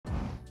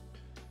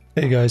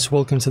Hey guys,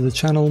 welcome to the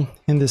channel.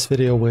 In this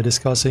video we're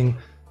discussing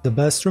the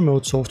best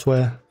remote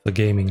software for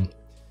gaming.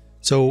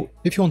 So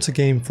if you want to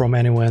game from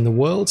anywhere in the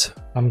world,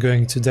 I'm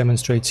going to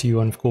demonstrate to you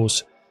and of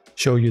course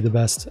show you the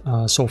best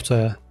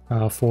software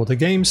for the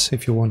games.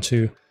 If you want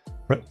to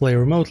play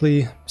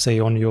remotely, say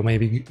on your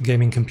maybe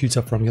gaming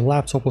computer from your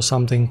laptop or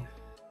something.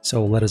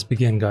 So let us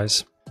begin,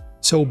 guys.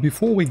 So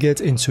before we get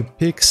into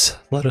picks,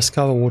 let us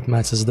cover what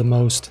matters the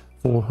most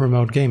for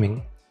remote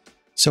gaming.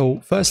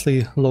 So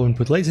firstly, low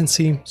input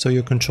latency, so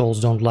your controls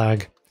don't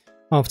lag.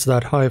 After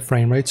that, high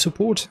frame rate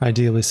support,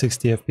 ideally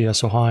 60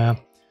 FPS or higher.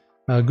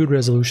 Good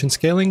resolution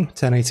scaling,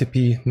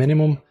 1080p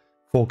minimum,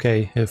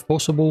 4K if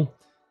possible.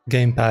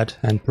 Gamepad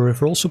and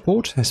peripheral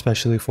support,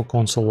 especially for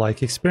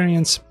console-like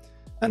experience.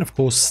 And of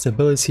course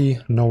stability,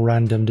 no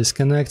random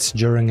disconnects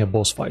during a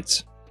boss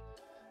fight.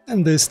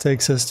 And this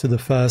takes us to the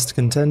first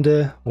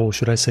contender, or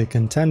should I say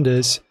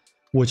contenders,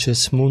 which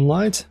is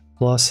Moonlight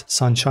plus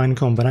Sunshine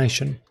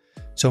combination.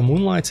 So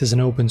Moonlight is an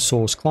open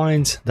source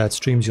client that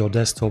streams your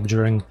desktop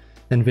during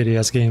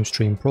NVIDIA's Game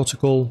Stream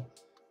protocol.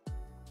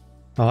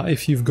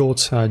 If you've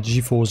got a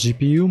GeForce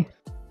GPU,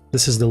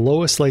 this is the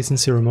lowest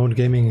latency remote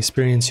gaming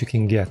experience you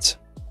can get.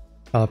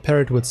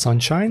 Pair it with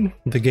Sunshine,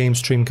 the Game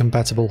Stream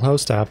compatible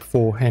host app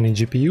for any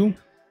GPU,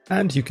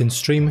 and you can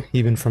stream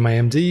even from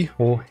AMD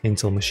or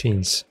Intel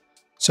machines.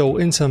 So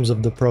in terms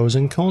of the pros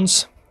and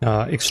cons,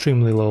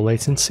 extremely low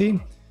latency,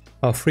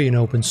 free and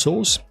open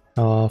source,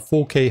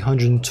 4K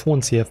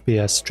 120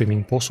 FPS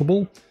streaming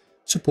possible,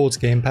 supports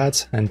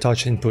gamepads and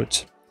touch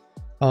input.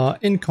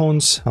 In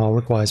cons,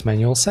 requires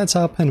manual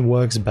setup and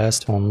works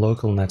best on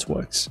local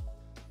networks.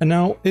 And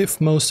now, if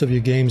most of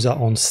your games are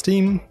on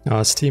Steam,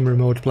 Steam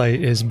Remote Play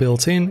is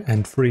built in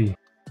and free.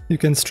 You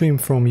can stream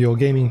from your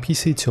gaming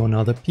PC to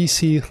another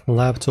PC,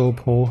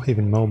 laptop or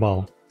even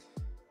mobile.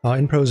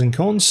 In pros and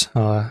cons,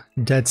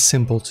 dead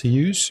simple to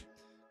use,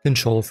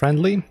 control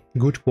friendly,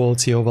 good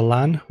quality over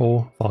LAN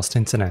or fast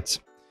internet.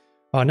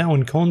 Now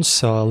in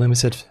cons,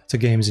 limited to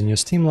games in your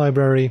Steam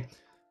library,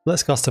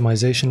 less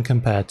customization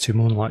compared to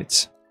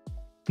Moonlight.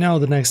 Now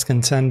the next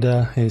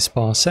contender is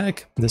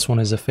Parsec. This one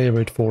is a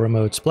favorite for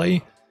remote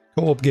play,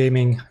 co-op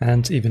gaming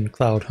and even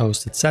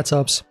cloud-hosted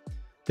setups.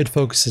 It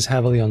focuses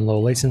heavily on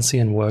low latency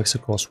and works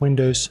across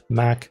Windows,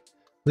 Mac,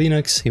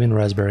 Linux, even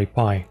Raspberry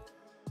Pi.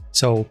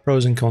 So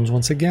pros and cons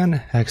once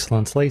again,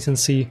 excellent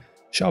latency,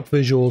 sharp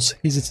visuals,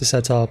 easy to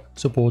set up,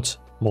 supports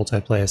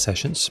multiplayer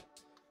sessions.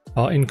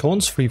 In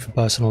cons, free for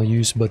personal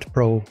use, but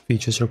pro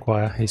features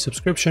require a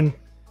subscription.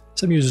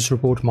 Some users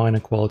report minor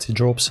quality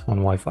drops on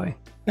Wi-Fi.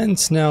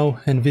 And now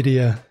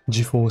NVIDIA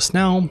GeForce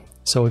Now.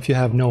 So if you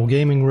have no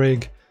gaming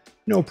rig,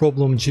 no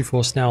problem,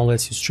 GeForce Now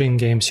lets you stream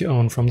games you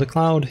own from the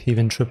cloud,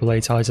 even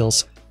AAA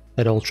titles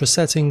at ultra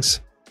settings.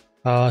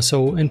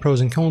 So in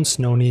pros and cons,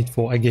 no need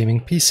for a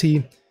gaming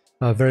PC,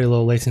 very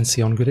low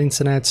latency on good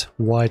internet,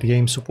 wide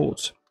game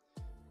support.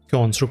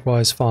 Cons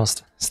requires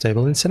fast,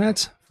 stable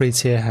internet, free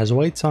tier has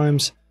wait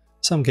times,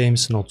 some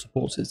games not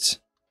supported.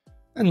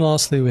 And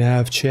lastly we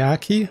have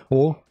Chiaki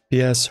or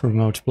PS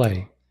Remote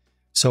Play.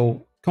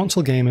 So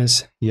console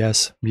gamers,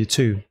 yes, you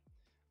too.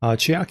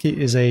 Chiaki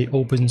is a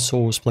open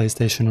source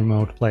PlayStation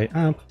Remote Play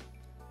app,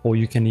 or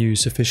you can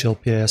use official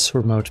PS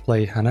Remote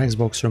Play and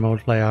Xbox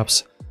Remote Play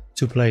apps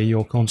to play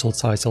your console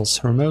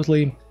titles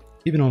remotely,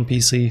 even on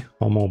PC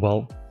or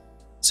mobile.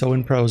 So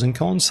in pros and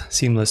cons,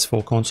 seamless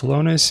for console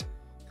owners,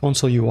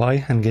 console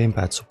UI and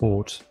gamepad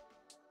support.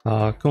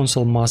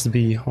 Console must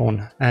be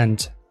on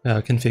and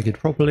configured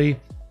properly,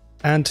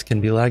 and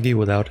can be laggy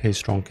without a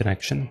strong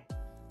connection.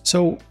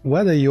 So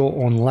whether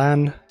you're on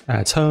LAN,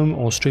 at home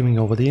or streaming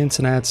over the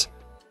internet,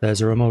 there's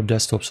a remote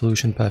desktop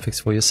solution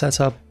perfect for your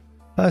setup.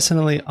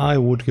 Personally, I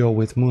would go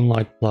with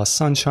Moonlight plus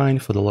Sunshine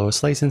for the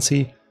lowest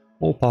latency,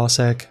 or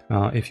Parsec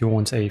if you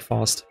want a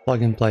fast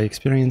plug-and-play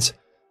experience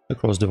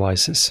across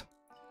devices.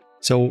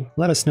 So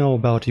let us know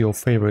about your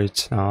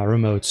favorite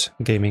remote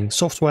gaming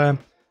software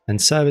and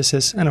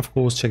services, and of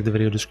course check the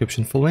video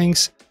description for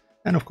links,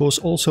 and of course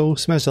also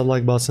smash that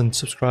like button,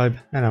 subscribe,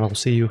 and I'll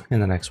see you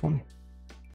in the next one.